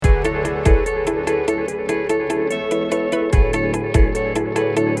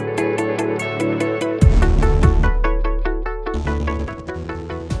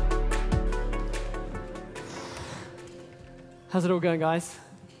going, guys?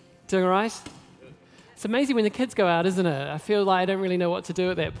 Doing all right? It's amazing when the kids go out, isn't it? I feel like I don't really know what to do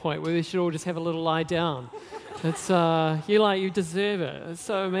at that point, where we should all just have a little lie down. It's, you deserve it. It's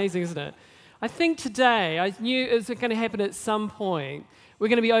so amazing, isn't it? I think today, I knew it was going to happen at some point. We're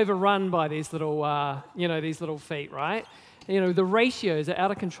going to be overrun by these little, these little feet, right? The ratios are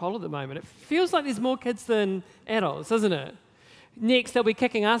out of control at the moment. It feels like there's more kids than adults, doesn't it? Next, they'll be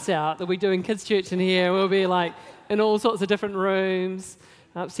kicking us out. They'll be doing kids' church in here. We'll be like in all sorts of different rooms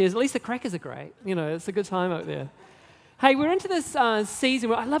upstairs. At least the crackers are great. It's a good time out there. Hey, we're into this season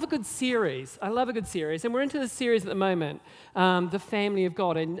where I love a good series. And we're into this series at the moment, The Family of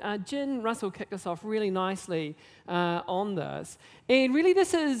God. And Jen Russell kicked us off really nicely on this. And really,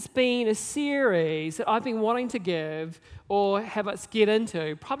 this has been a series that I've been wanting to give or have us get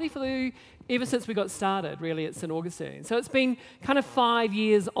into, probably ever since we got started, really, at St. Augustine. So it's been kind of 5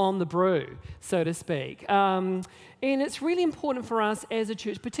 years on the brew, so to speak. And it's really important for us as a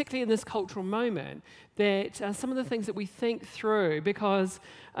church, particularly in this cultural moment, that some of the things that we think through, because,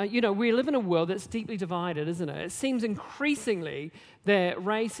 we live in a world that's deeply divided, isn't it? It seems increasingly that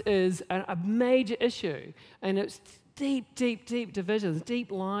race is a major issue, and it's deep divisions,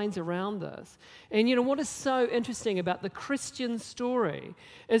 deep lines around this. And what is so interesting about the Christian story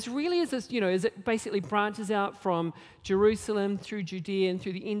is really as it basically branches out from Jerusalem through Judea and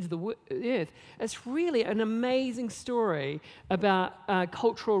through the ends of the earth. It's really an amazing story about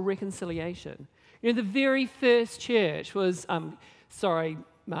cultural reconciliation. The very first church was, sorry,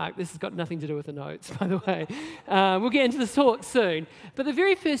 Mark, this has got nothing to do with the notes, by the way. We'll get into the talk soon. But the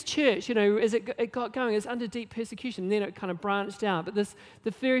very first church, as it got going, it was under deep persecution, and then it kind of branched out. But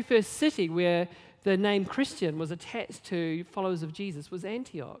the very first city where the name Christian was attached to followers of Jesus was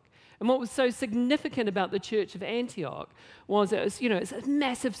Antioch. And what was so significant about the church of Antioch was it's a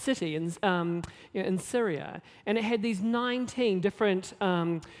massive city in Syria, and it had these 19 different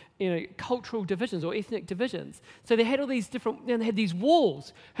cultural divisions or ethnic divisions. So they had all these different, they had these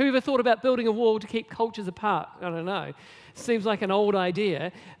walls. Who ever thought about building a wall to keep cultures apart? I don't know. Seems like an old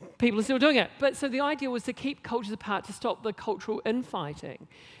idea. People are still doing it. But so the idea was to keep cultures apart to stop the cultural infighting.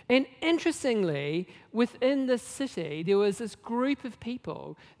 And interestingly, within this city, there was this group of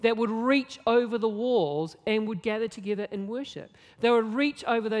people that would reach over the walls and would gather together in worship. They would reach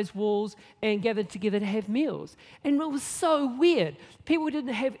over those walls and gather together to have meals. And it was so weird. People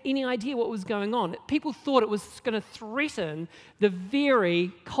didn't have any idea what was going on. People thought it was going to threaten the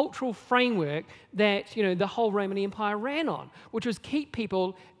very cultural framework that the whole Roman Empire ran on, which was keep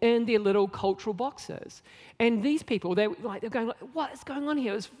people in their little cultural boxes. And these people, they're going, what is going on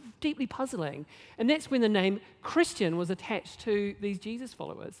here? It was deeply puzzling. And that's when the name Christian was attached to these Jesus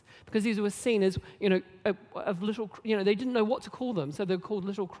followers, because these were seen as, of little, they didn't know what to call them, so they were called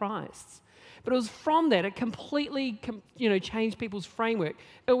little Christs. But it was from that, it completely, changed people's framework.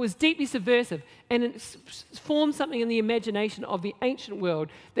 It was deeply subversive, and it formed something in the imagination of the ancient world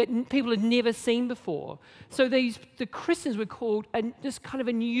that people had never seen before. So the Christians were called just kind of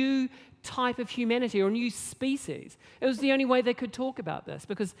a new type of humanity or a new species. It was the only way they could talk about this,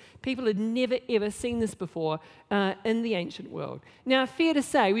 because people had never, ever seen this before in the ancient world. Now, fair to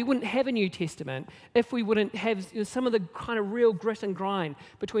say, we wouldn't have a New Testament if we wouldn't have some of the kind of real grit and grind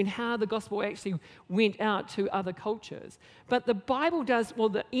between how the gospel actually went out to other cultures. But the Bible does,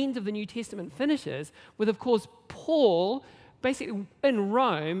 the end of the New Testament finishes with, of course, Paul basically in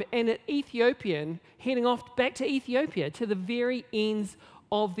Rome and an Ethiopian heading off back to Ethiopia to the very ends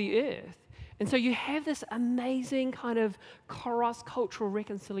of the earth. And so you have this amazing kind of cross-cultural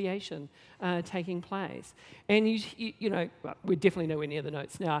reconciliation taking place. And we're definitely nowhere near the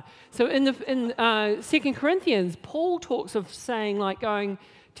notes now. So in 2 Corinthians, Paul talks of saying, going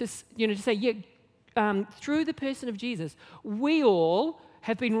to say, through the person of Jesus, we all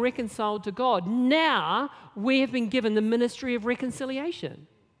have been reconciled to God. Now we have been given the ministry of reconciliation.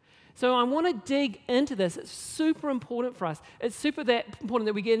 So I want to dig into this. It's super important for us. It's super important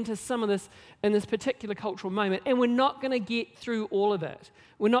that we get into some of this in this particular cultural moment, and we're not going to get through all of it.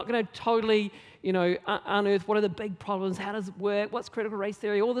 We're not going to totally, unearth what are the big problems, how does it work, what's critical race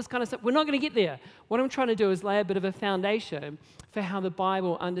theory, all this kind of stuff. We're not going to get there. What I'm trying to do is lay a bit of a foundation for how the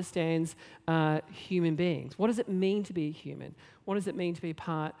Bible understands human beings. What does it mean to be human? What does it mean to be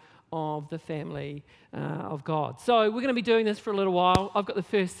part of the family of God? So we're going to be doing this for a little while. I've got the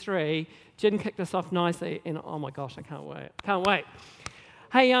first three. Jen kicked us off nicely, and oh my gosh, I can't wait.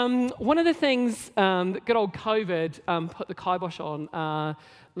 Hey, one of the things that good old COVID put the kibosh on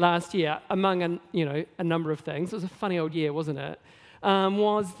last year, among a number of things, it was a funny old year, wasn't it?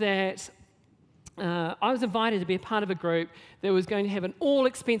 Was that I was invited to be a part of a group that was going to have an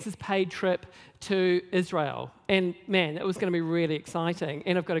all-expenses-paid trip to Israel. And man, it was going to be really exciting.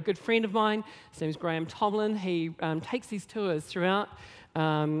 And I've got a good friend of mine, his name's Graham Tomlin. He takes these tours throughout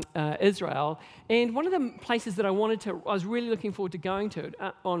Israel. And one of the places that I was really looking forward to going to,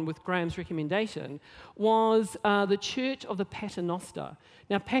 on with Graham's recommendation, was the Church of the Paternoster.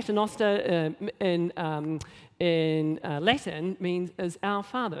 Now, Paternoster in Latin is our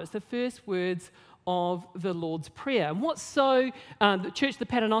Father. It's the first words of the Lord's Prayer. And what's the Church of the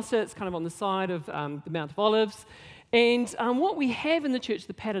Paternoster, it's kind of on the side of the Mount of Olives. And what we have in the Church of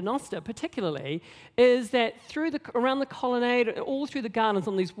the Paternoster particularly is that around the colonnade, all through the gardens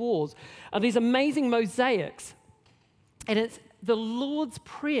on these walls, are these amazing mosaics. And it's the Lord's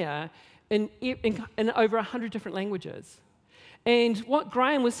Prayer in over 100 different languages. And what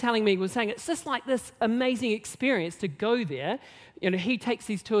Graham was telling me was saying it's just like this amazing experience to go there. You know, he takes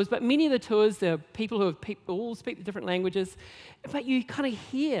these tours, but many of the tours, there are people who all speak the different languages. But you kind of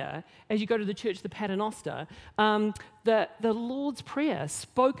hear, as you go to the Church of the Paternoster, the Lord's Prayer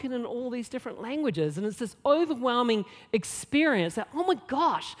spoken in all these different languages. And it's this overwhelming experience that, oh my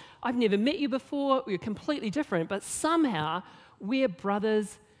gosh, I've never met you before, we're completely different, but somehow we're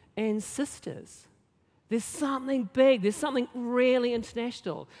brothers and sisters. There's something big, there's something really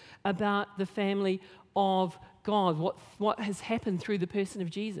international about the family of God, what has happened through the person of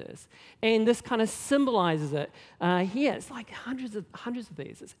Jesus. And this kind of symbolizes it here. It's like hundreds of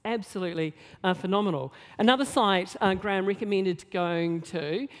these. It's absolutely phenomenal. Another site Graham recommended going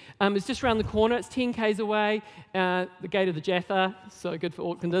to is just around the corner. It's 10 k's away, the Gate of the Jaffa, so good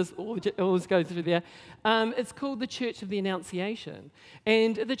for Aucklanders, always go through there. It's called the Church of the Annunciation.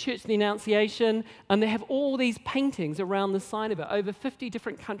 And at the Church of the Annunciation, they have all these paintings around the side of it. Over 50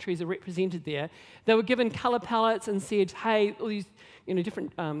 different countries are represented there. They were given colour palettes and said, hey, all these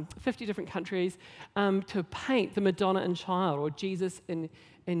 50 different countries to paint the Madonna and Child, or Jesus and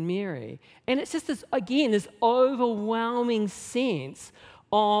Mary. And it's just this overwhelming sense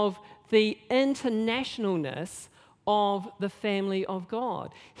of the internationalness of the family of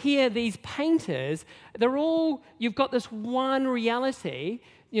God. Here, these painters, you've got this one reality,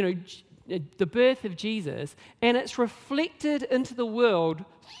 the birth of Jesus, and it's reflected into the world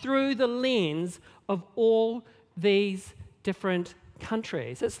through the lens of all these different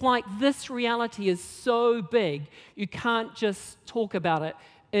countries. It's like this reality is so big, you can't just talk about it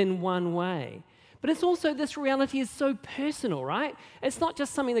in one way. But it's also, this reality is so personal, right? It's not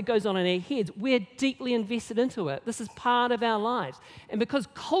just something that goes on in our heads. We're deeply invested into it. This is part of our lives. And because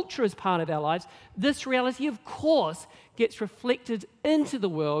culture is part of our lives, this reality, of course, gets reflected into the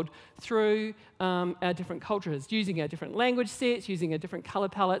world through our different cultures, using our different language sets, using our different color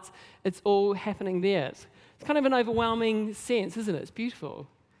palettes. It's all happening there. It's kind of an overwhelming sense, isn't it? It's beautiful.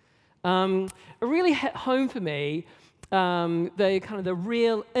 It really hit home for me the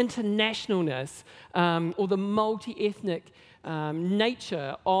real internationalness or the multi-ethnic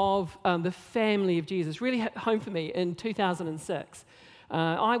nature of the family of Jesus really hit home for me in 2006.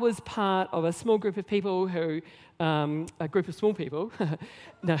 I was part of a small group of people a group of small people.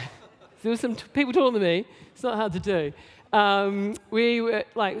 No, there were some people taller than me. It's not hard to do. We were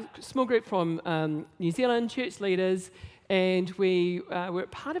like a small group from New Zealand, church leaders, and we were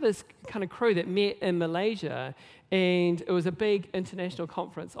part of this kind of crew that met in Malaysia. And it was a big international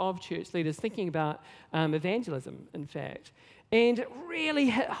conference of church leaders thinking about evangelism, in fact. And it really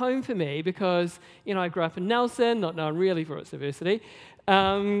hit home for me because, I grew up in Nelson, not known really for its diversity.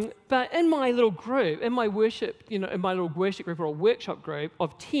 But in my little group, in my little worship group or a workshop group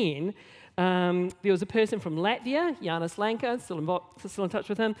of 10, there was a person from Latvia, Janis Lanka, still in touch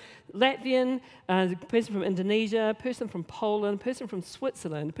with him, Latvian, a person from Indonesia, a person from Poland, a person from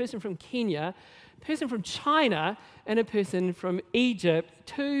Switzerland, a person from Kenya, a person from China, and a person from Egypt,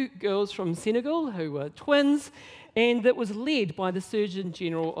 2 girls from Senegal who were twins, and that was led by the Surgeon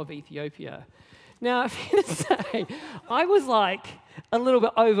General of Ethiopia. Now, I have to say, I was like a little bit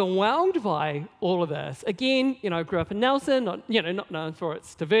overwhelmed by all of this. Again, I grew up in Nelson, not known for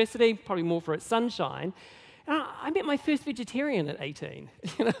its diversity, probably more for its sunshine. And I met my first vegetarian at 18.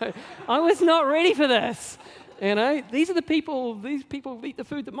 I was not ready for this. These people eat the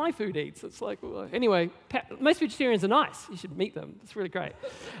food that my food eats. It's like, well, anyway, most vegetarians are nice. You should meet them. It's really great.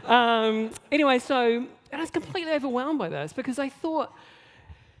 And I was completely overwhelmed by this because I thought,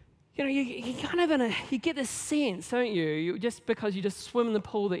 you get this sense, don't you? Just because you just swim in the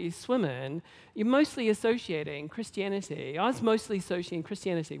pool that you swim in, you're mostly associating Christianity. I was mostly associating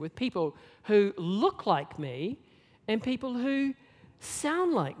Christianity with people who look like me and people who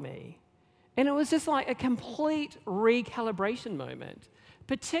sound like me. And it was just like a complete recalibration moment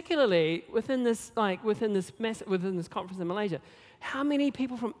particularly within this conference in Malaysia. How many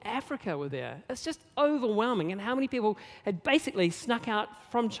people from Africa were there? It's just overwhelming. And how many people had basically snuck out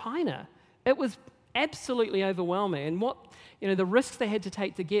from China? It was absolutely overwhelming. And the risks they had to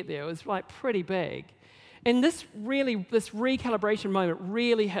take to get there was like pretty big. And this recalibration moment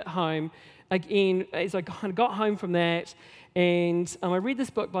really hit home again as I kind of got home from that. And I read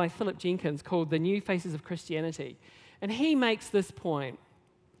this book by Philip Jenkins called The New Faces of Christianity. And he makes this point.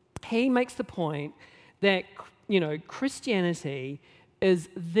 He makes the point that Christianity is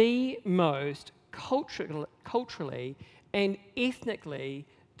the most culturally and ethnically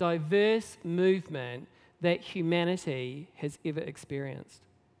diverse movement that humanity has ever experienced.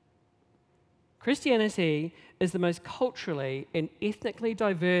 Christianity is the most culturally and ethnically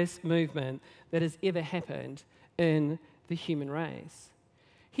diverse movement that has ever happened in the human race.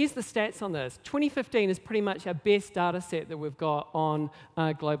 Here's the stats on this. 2015 is pretty much our best data set that we've got on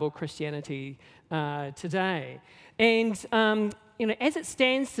global Christianity today. And, as it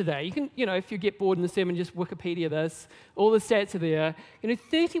stands today, you can, if you get bored in the sermon, just Wikipedia this. All the stats are there.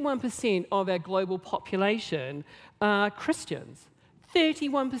 31% of our global population are Christians.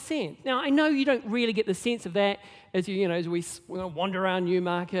 31%. Now, I know you don't really get the sense of that as as we wander around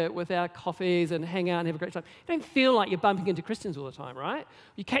Newmarket with our coffees and hang out and have a great time. You don't feel like you're bumping into Christians all the time, right?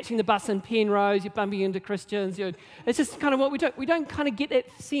 You're catching the bus in Penrose, you're bumping into Christians. It's just kind of what we don't kind of get that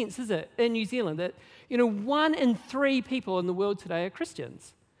sense, is it, in New Zealand, that 1 in 3 people in the world today are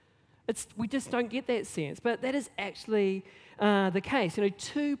Christians. We just don't get that sense, but that is actually the case.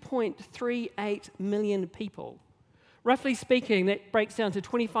 2.38 million people. Roughly speaking, that breaks down to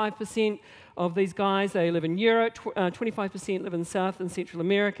 25% of these guys, they live in Europe, 25% live in South and Central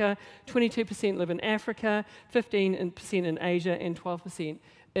America, 22% live in Africa, 15% in Asia, and 12%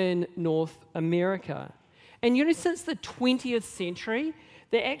 in North America. And since the 20th century,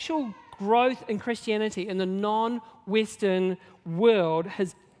 the actual growth in Christianity in the non-Western world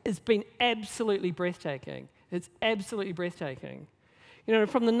has been absolutely breathtaking. It's absolutely breathtaking.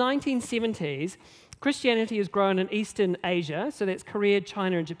 From the 1970s, Christianity has grown in Eastern Asia, so that's Korea,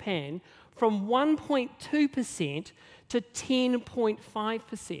 China, and Japan, from 1.2% to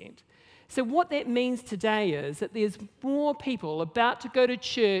 10.5%. So what that means today is that there's more people about to go to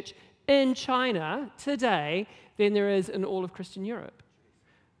church in China today than there is in all of Christian Europe.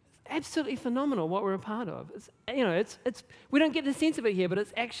 It's absolutely phenomenal what we're a part of. We don't get the sense of it here, but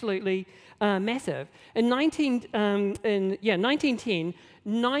it's absolutely massive. In 1910,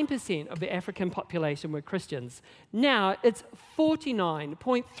 9% of the African population were Christians. Now it's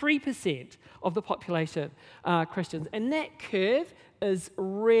 49.3% of the population are Christians. And that curve is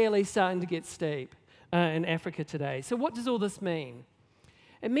really starting to get steep in Africa today. So what does all this mean?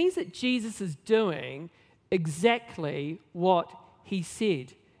 It means that Jesus is doing exactly what he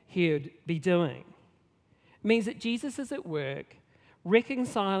said he would be doing. It means that Jesus is at work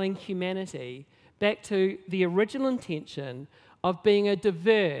reconciling humanity back to the original intention of being a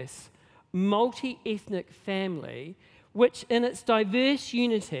diverse, multi-ethnic family, which in its diverse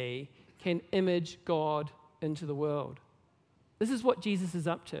unity can image God into the world. This is what Jesus is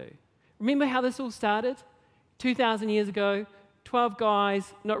up to. Remember how this all started? 2,000 years ago, 12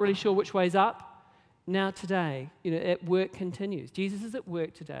 guys, not really sure which way's up. Now today, at work continues. Jesus is at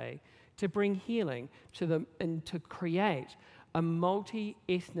work today to bring healing to them and to create a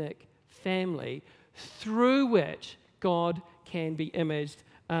multi-ethnic family through which God can be imaged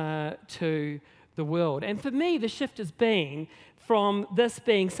to the world. And for me, the shift has been from this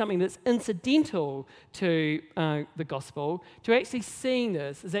being something that's incidental to the gospel to actually seeing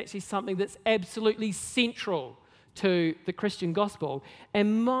this as actually something that's absolutely central to the Christian gospel.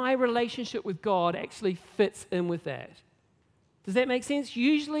 And my relationship with God actually fits in with that. Does that make sense?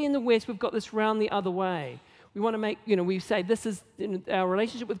 Usually in the West, we've got this round the other way. We want to make, we say this is our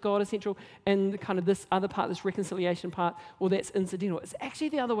relationship with God is central, and kind of this other part, this reconciliation part, well, that's incidental. It's actually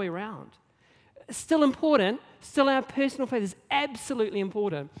the other way around. It's still important, still our personal faith is absolutely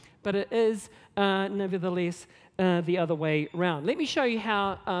important, but it is nevertheless the other way around. Let me show you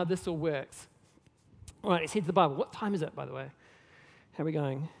how this all works. All right, let's head to the Bible. What time is it, by the way? How are we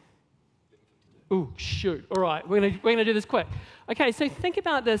going? Oh, shoot. All right, we're gonna do this quick. Okay, so think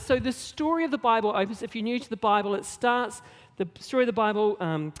about this. So the story of the Bible opens, if you're new to the Bible, the story of the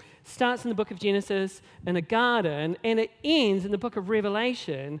Bible starts in the book of Genesis in a garden, and it ends in the book of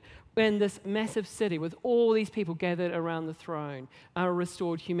Revelation in this massive city with all these people gathered around the throne, our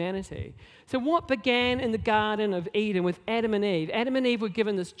restored humanity. So what began in the Garden of Eden with Adam and Eve were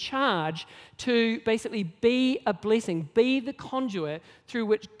given this charge to basically be a blessing, be the conduit through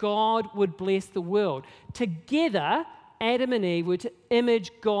which God would bless the world. Together, Adam and Eve were to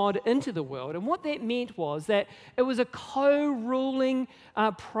image God into the world. And what that meant was that it was a co-ruling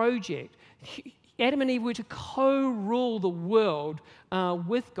project. Adam and Eve were to co-rule the world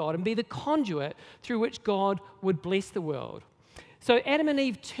with God and be the conduit through which God would bless the world. So Adam and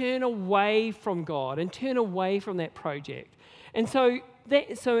Eve turn away from God and turn away from that project. And so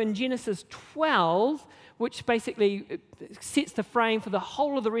in Genesis 12, which basically sets the frame for the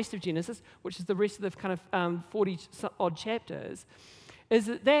whole of the rest of Genesis, which is the rest of the kind of 40-odd chapters, is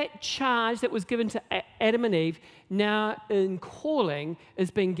that charge that was given to Adam and Eve now in calling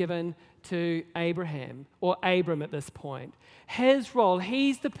is being given to Abraham, or Abram at this point. His role,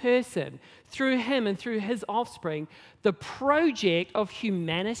 he's the person, through him and through his offspring, the project of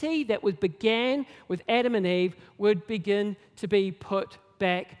humanity that began with Adam and Eve would begin to be put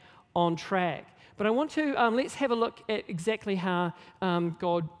back on track. But I want to, let's have a look at exactly how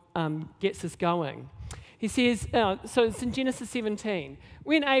God gets us going. He says, so it's in Genesis 17.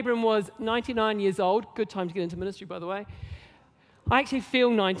 When Abram was 99 years old, good time to get into ministry, by the way, I actually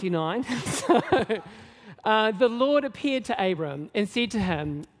feel 99. So the Lord appeared to Abram and said to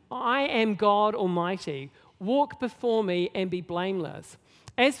him, I am God Almighty. Walk before me and be blameless.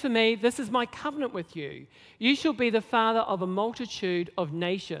 As for me, this is my covenant with you. You shall be the father of a multitude of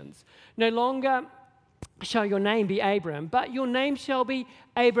nations. No longer shall your name be Abram, but your name shall be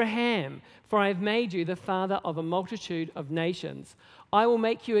Abraham, for I have made you the father of a multitude of nations. I will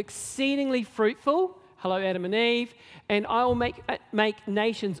make you exceedingly fruitful. Hello, Adam and Eve. And I will make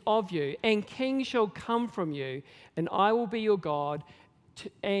nations of you, and kings shall come from you, and I will be your God,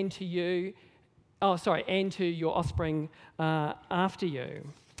 and to your offspring after you.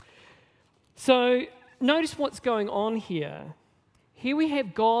 So notice what's going on here. Here we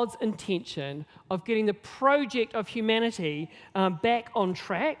have God's intention of getting the project of humanity back on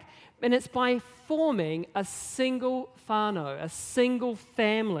track, and it's by forming a single whānau, a single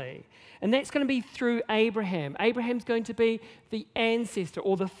family. And that's going to be through Abraham. Abraham's going to be the ancestor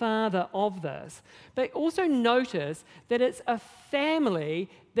or the father of this. But also notice that it's a family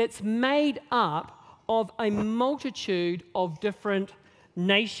that's made up of a multitude of different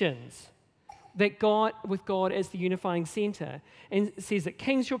nations, that with God as the unifying center. And it says that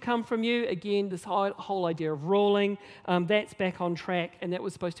kings shall come from you. Again, this whole idea of ruling, that's back on track, and that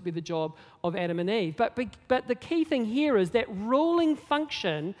was supposed to be the job of Adam and Eve. But the key thing here is that ruling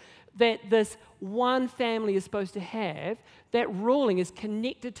function that this one family is supposed to have, that ruling is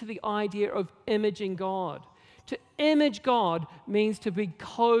connected to the idea of imaging God. To image God means to be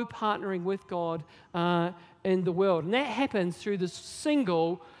co-partnering with God in the world. And that happens through this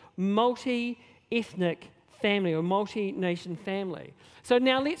single multi-ethnic family or multi-nation family. So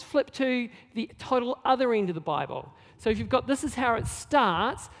now let's flip to the total other end of the Bible. So if you've got, this is how it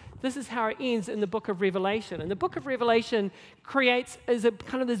starts, this is how it ends in the book of Revelation. And the book of Revelation is a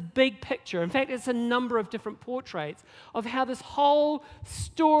kind of this big picture. In fact, it's a number of different portraits of how this whole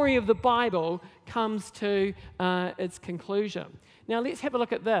story of the Bible comes to its conclusion. Now let's have a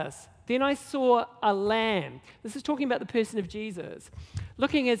look at this. Then I saw a lamb. This is talking about the person of Jesus,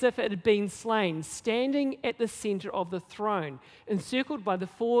 looking as if it had been slain, standing at the center of the throne, encircled by the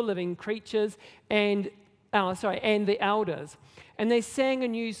four living creatures and the elders. And they sang a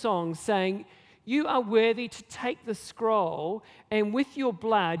new song, saying, "You are worthy to take the scroll, and with your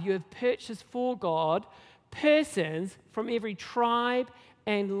blood you have purchased for God persons from every tribe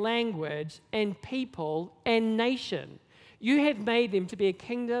and language and people and nation. You have made them to be a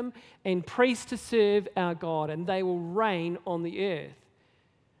kingdom and priests to serve our God, and they will reign on the earth."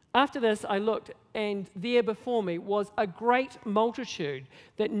 After this, I looked, and there before me was a great multitude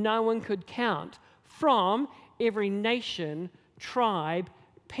that no one could count, from every nation, tribe,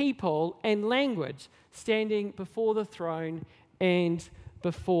 people, and language, standing before the throne and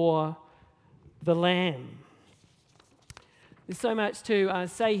before the Lamb. There's so much to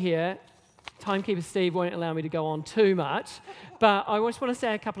say here. Timekeeper Steve won't allow me to go on too much, but I just want to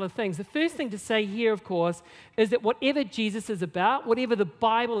say a couple of things. The first thing to say here, of course, is that whatever Jesus is about, whatever the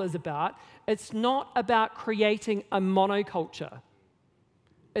Bible is about, it's not about creating a monoculture.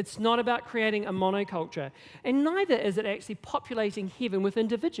 It's not about creating a monoculture. And neither is it actually populating heaven with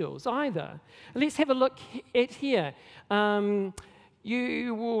individuals either. Let's have a look at here. Let's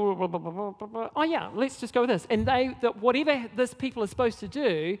just go with this. And whatever this people are supposed to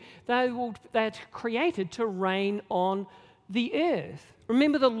do, they're created to reign on the earth.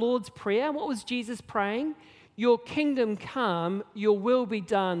 Remember the Lord's Prayer? What was Jesus praying? Your kingdom come, your will be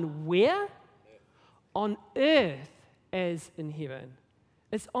done where? On earth as in heaven.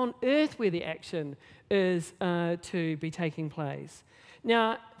 It's on earth where the action is to be taking place.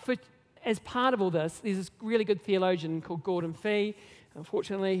 Now, as part of all this, there's this really good theologian called Gordon Fee.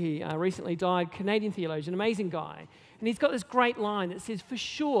 Unfortunately, he recently died, Canadian theologian, amazing guy. And he's got this great line that says, for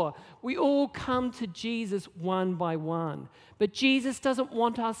sure, we all come to Jesus one by one, but Jesus doesn't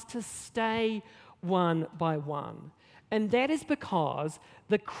want us to stay one by one. And that is because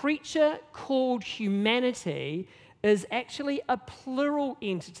the creature called humanity is actually a plural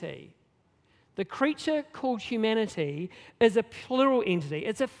entity. The creature called humanity is a plural entity.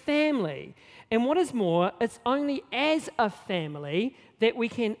 It's a family. And what is more, it's only as a family that we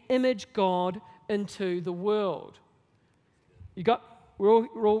can image God into the world.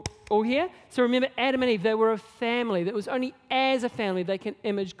 We're all here? So remember, Adam and Eve, they were a family. That was only as a family they can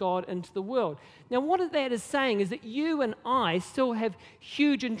image God into the world. Now, what that is saying is that you and I still have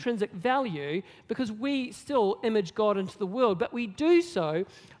huge intrinsic value because we still image God into the world, but we do so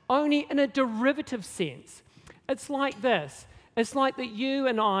only in a derivative sense. It's like this. It's like that you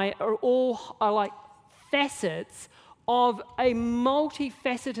and I are like facets of a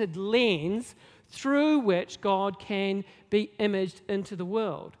multifaceted lens through which God can be imaged into the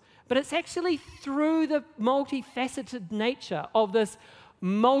world. But it's actually through the multifaceted nature of this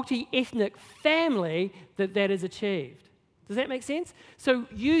multi-ethnic family that is achieved. Does that make sense? So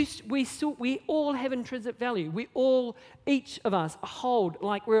we all have intrinsic value. Each of us hold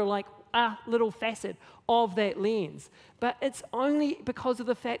we're like a little facet of that lens. But it's only because of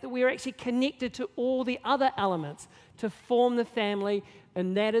the fact that we're actually connected to all the other elements to form the family,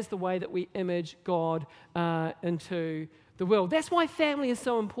 and that is the way that we image God into the world. That's why family is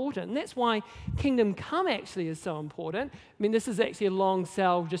so important, and that's why Kingdom Come actually is so important. I mean, this is actually a long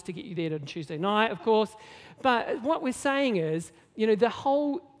sell just to get you there on Tuesday night, of course. But what we're saying is,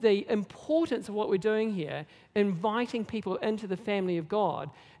 the importance of what we're doing here, inviting people into the family of God,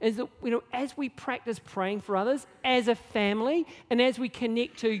 is that, as we practice praying for others as a family, and as we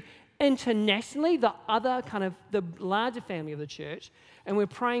connect to internationally the larger family of the church, and we're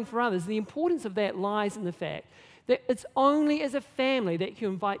praying for others, the importance of that lies in the fact that it's only as a family that you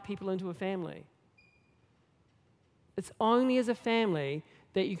invite people into a family. It's only as a family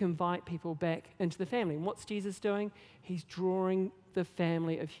that you can invite people back into the family. And what's Jesus doing? He's drawing the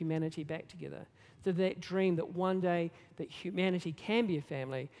family of humanity back together. So that dream that one day that humanity can be a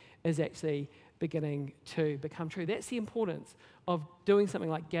family is actually beginning to become true. That's the importance of doing something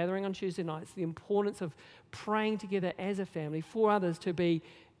like gathering on Tuesday nights, the importance of praying together as a family for others to be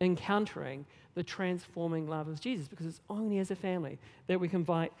encountering the transforming love of Jesus, because it's only as a family that we can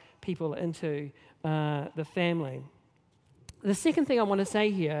invite people into the family. The second thing I want to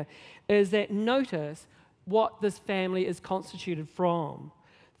say here is that notice what this family is constituted from.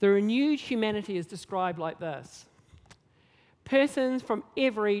 The renewed humanity is described like this: persons from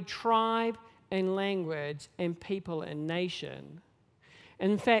every tribe and language and people and nation.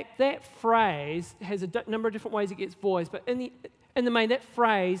 In fact, that phrase has a number of different ways it gets voiced, but in the main, that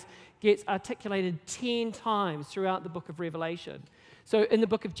phrase gets articulated 10 times throughout the book of Revelation. So in the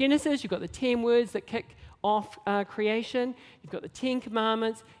book of Genesis, you've got the 10 words that kick off creation. You've got the 10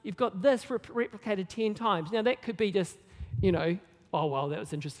 commandments. You've got this replicated 10 times. Now, that could be just, oh, well, that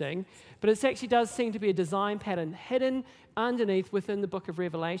was interesting. But it actually does seem to be a design pattern hidden underneath within the book of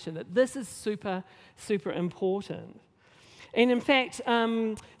Revelation, that this is super, super important. And in fact,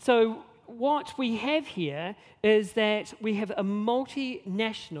 so what we have here is that we have a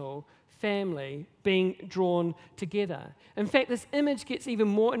multinational family being drawn together. In fact, this image gets even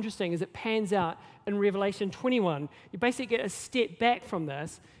more interesting as it pans out in Revelation 21. You basically get a step back from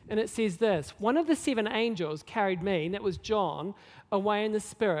this, and it says this: one of the 7 angels carried me, and that was John, away in the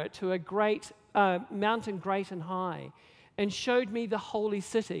Spirit to a great mountain, great and high, and showed me the holy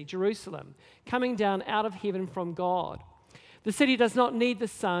city, Jerusalem, coming down out of heaven from God. The city does not need the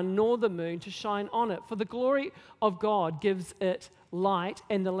sun nor the moon to shine on it, for the glory of God gives it light,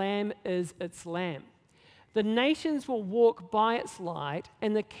 and the Lamb is its lamp. The nations will walk by its light,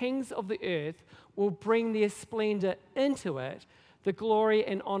 and the kings of the earth will bring their splendor into it. The glory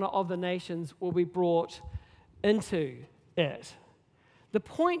and honor of the nations will be brought into it. The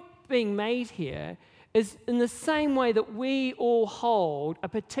point being made here is, in the same way that we all hold a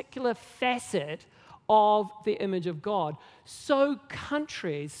particular facet of the image of God, so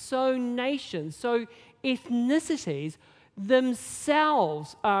countries, so nations, so ethnicities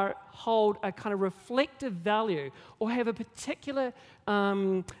themselves hold a kind of reflective value or have a particular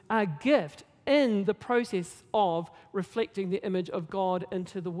gift in the process of reflecting the image of God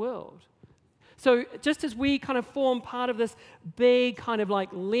into the world. So just as we kind of form part of this big kind of like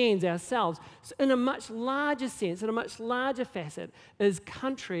lens ourselves, so in a much larger sense, in a much larger facet, is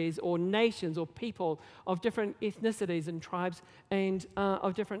countries or nations or people of different ethnicities and tribes and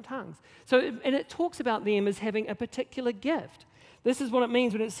of different tongues. So, and it talks about them as having a particular gift. This is what it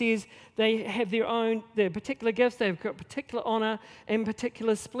means when it says they have their particular gifts, they've got particular honor and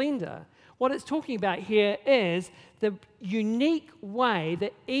particular splendor. What it's talking about here is the unique way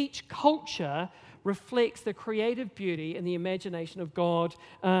that each culture reflects the creative beauty and the imagination of God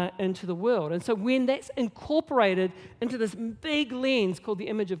into the world. And so when that's incorporated into this big lens called the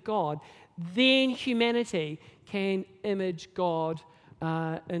image of God, then humanity can image God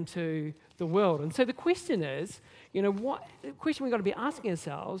into the world. And so the question is, the question we've got to be asking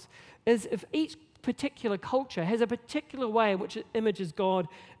ourselves is if each particular culture has a particular way in which it images God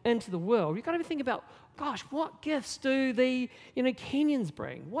into the world, you've got to be thinking about, gosh, what gifts do the Kenyans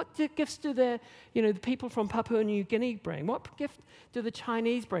bring? What gifts do the people from Papua New Guinea bring? What gift do the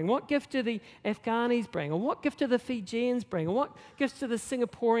Chinese bring? What gift do the Afghanis bring? Or what gift do the Fijians bring? Or what gifts do the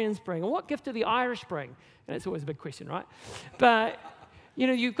Singaporeans bring? Or what gift do the Irish bring? And it's always a big question, right? But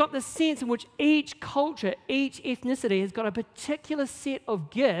you've got this sense in which each culture, each ethnicity has got a particular set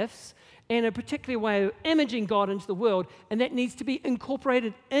of gifts and a particular way of imaging God into the world, and that needs to be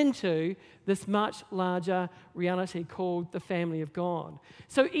incorporated into this much larger reality called the family of God.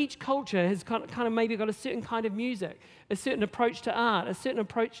 So each culture has kind of maybe got a certain kind of music, a certain approach to art, a certain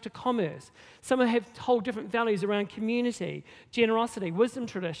approach to commerce. Some have whole different values around community, generosity, wisdom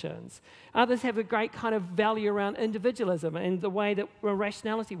traditions. Others have a great kind of value around individualism and the way that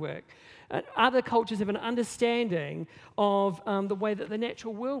rationality works. Other cultures have an understanding of the way that the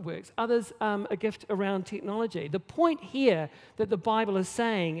natural world works. Others, a gift around technology. The point here that the Bible is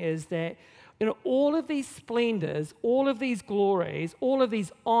saying is that all of these splendors, all of these glories, all of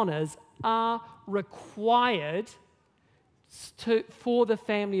these honors are required for the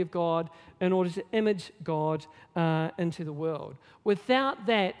family of God in order to image God into the world. Without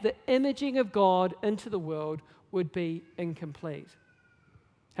that, the imaging of God into the world would be incomplete.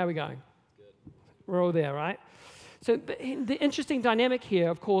 How are we going? We're all there, right? So the interesting dynamic here,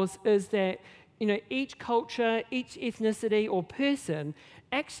 of course, is that each culture, each ethnicity or person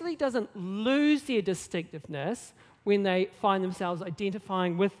actually doesn't lose their distinctiveness when they find themselves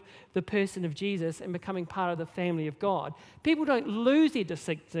identifying with the person of Jesus and becoming part of the family of God. People don't lose their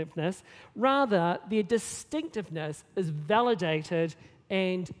distinctiveness, rather their distinctiveness is validated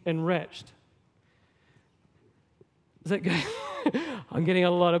and enriched. Is that good? I'm getting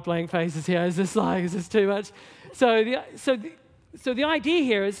a lot of blank faces here. Is this too much? So the idea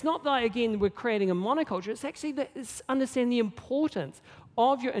here is not that, again, we're creating a monoculture. It's actually that it's understanding the importance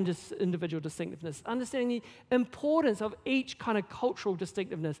of your individual distinctiveness, understanding the importance of each kind of cultural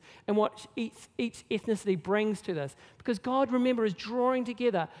distinctiveness and what each ethnicity brings to this. Because God, remember, is drawing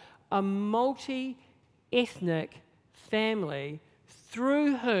together a multi-ethnic family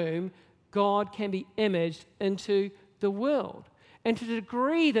through whom God can be imaged into the world. And to the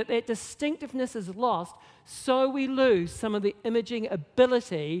degree that that distinctiveness is lost, so we lose some of the imaging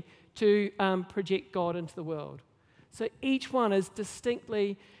ability to project God into the world. So each one is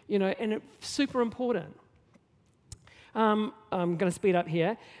distinctly, and it's super important. I'm going to speed up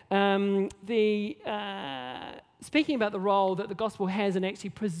here. Speaking about the role that the gospel has in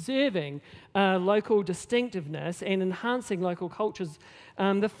actually preserving local distinctiveness and enhancing local cultures,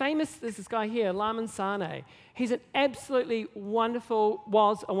 there's this guy here, Lamin Sanneh. He's was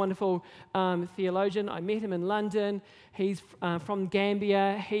a wonderful theologian. I met him in London. He's from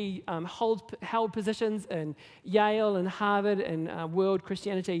Gambia. He held positions in Yale and Harvard and world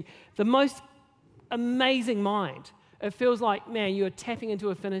Christianity. The most amazing mind. It feels like, man, you're tapping into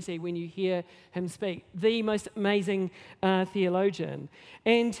affinity when you hear him speak. The most amazing theologian.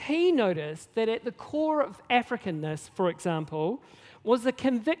 And he noticed that at the core of Africanness, for example, was the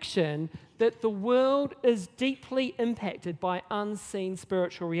conviction that the world is deeply impacted by unseen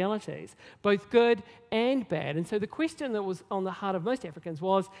spiritual realities, both good and bad. And so the question that was on the heart of most Africans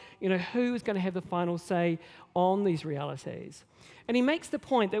was, who is going to have the final say on these realities? And he makes the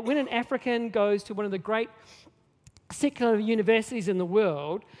point that when an African goes to one of the great secular universities in the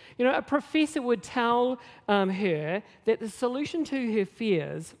world, a professor would tell her that the solution to her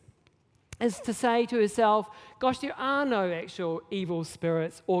fears is to say to herself, gosh, there are no actual evil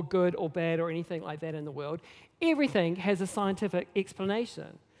spirits or good or bad or anything like that in the world. Everything has a scientific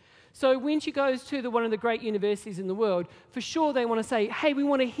explanation. So when she goes to one of the great universities in the world, for sure they want to say, hey, we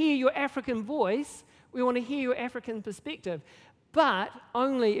want to hear your African voice, we want to hear your African perspective, but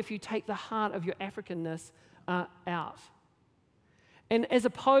only if you take the heart of your Africanness out. And as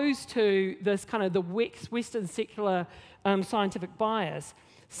opposed to this kind of the Western secular scientific bias,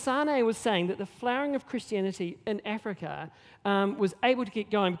 Sane was saying that the flowering of Christianity in Africa was able to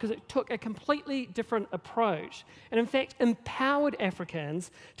get going because it took a completely different approach and, in fact, empowered Africans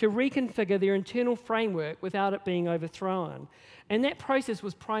to reconfigure their internal framework without it being overthrown. And that process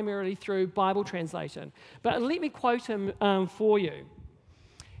was primarily through Bible translation. But let me quote him for you.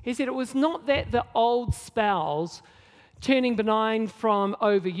 He said, "It was not that the old spells turning benign from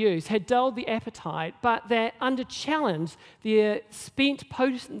overuse had dulled the appetite, but that under challenge, their spent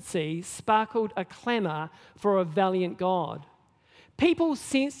potency sparkled a clamour for a valiant God. People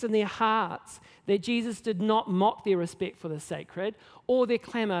sensed in their hearts that Jesus did not mock their respect for the sacred or their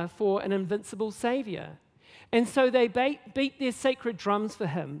clamour for an invincible Saviour. And so they beat their sacred drums for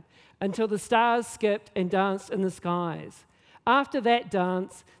him until the stars skipped and danced in the skies. After that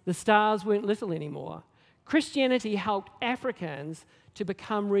dance, the stars weren't little anymore. Christianity helped Africans to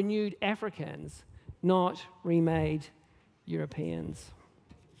become renewed Africans, not remade Europeans."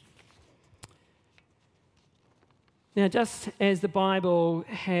 Now, just as the Bible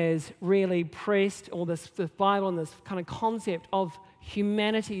has really pressed, or the Bible and this kind of concept of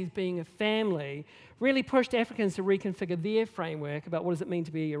humanity as being a family, really pushed Africans to reconfigure their framework about what does it mean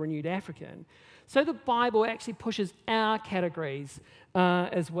to be a renewed African. So the Bible actually pushes our categories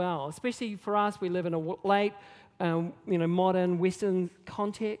as well, especially for us. We live in a late, modern Western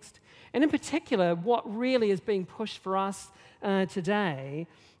context. And in particular, what really is being pushed for us today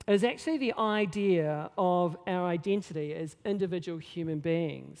is actually the idea of our identity as individual human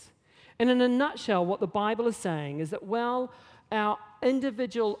beings. And in a nutshell, what the Bible is saying is that, while our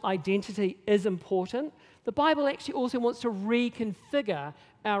individual identity is important, the Bible actually also wants to reconfigure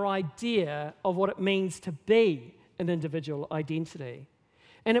our idea of what it means to be an individual identity.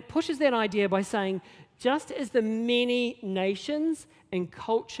 And it pushes that idea by saying, just as the many nations and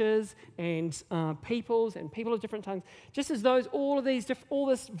cultures and peoples and people of different tongues, just as all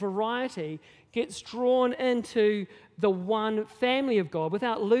this variety gets drawn into the one family of God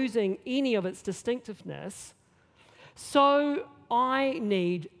without losing any of its distinctiveness, so I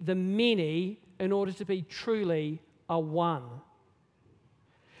need the many in order to be truly a one.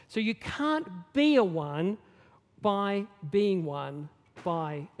 So you can't be a one by being one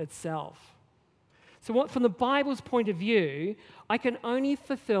by itself. So from the Bible's point of view, I can only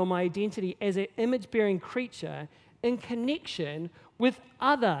fulfill my identity as an image-bearing creature in connection with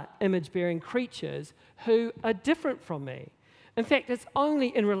other image-bearing creatures who are different from me. In fact, it's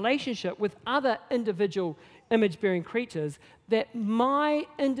only in relationship with other individual image-bearing creatures that my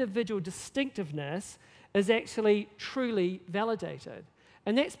individual distinctiveness is actually truly validated.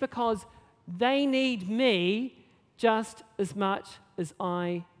 And that's because they need me just as much as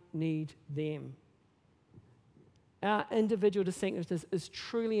I need them. Our individual distinctiveness is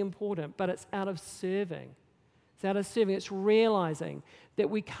truly important, but it's out of serving. It's out of serving. It's realizing that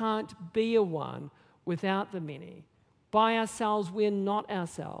we can't be a one without the many. By ourselves, we're not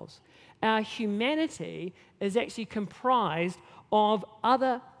ourselves. Our humanity is actually comprised of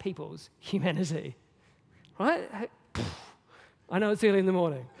other people's humanity. Right? I know it's early in the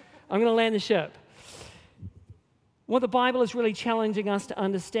morning. I'm going to land the ship. What the Bible is really challenging us to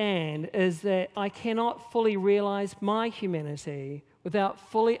understand is that I cannot fully realize my humanity without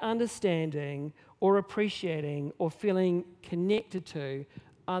fully understanding or appreciating or feeling connected to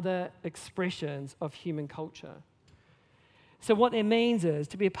other expressions of human culture. So what that means is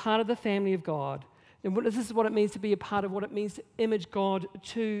to be a part of the family of God. And this is what it means to be a part of what it means to image God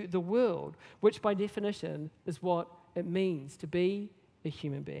to the world, which by definition is what it means to be a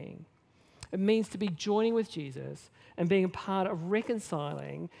human being. It means to be joining with Jesus and being a part of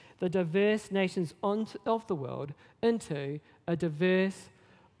reconciling the diverse nations of the world into a diverse,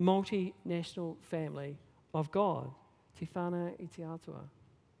 multinational family of God. Te whānau i te atua.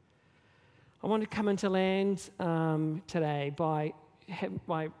 I want to come into land today by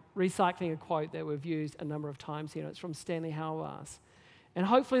recycling a quote that we've used a number of times here. It's from Stanley Hauerwas. And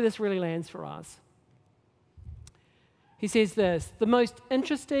hopefully this really lands for us. He says this: "The most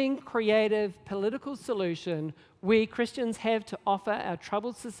interesting, creative, political solution we Christians have to offer our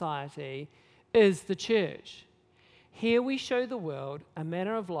troubled society is the church. Here we show the world a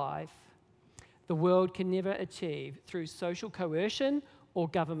manner of life the world can never achieve through social coercion or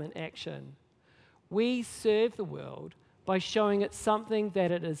government action. We serve the world by showing it something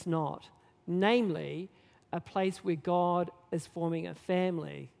that it is not, namely, a place where God is forming a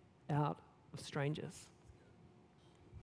family out of strangers."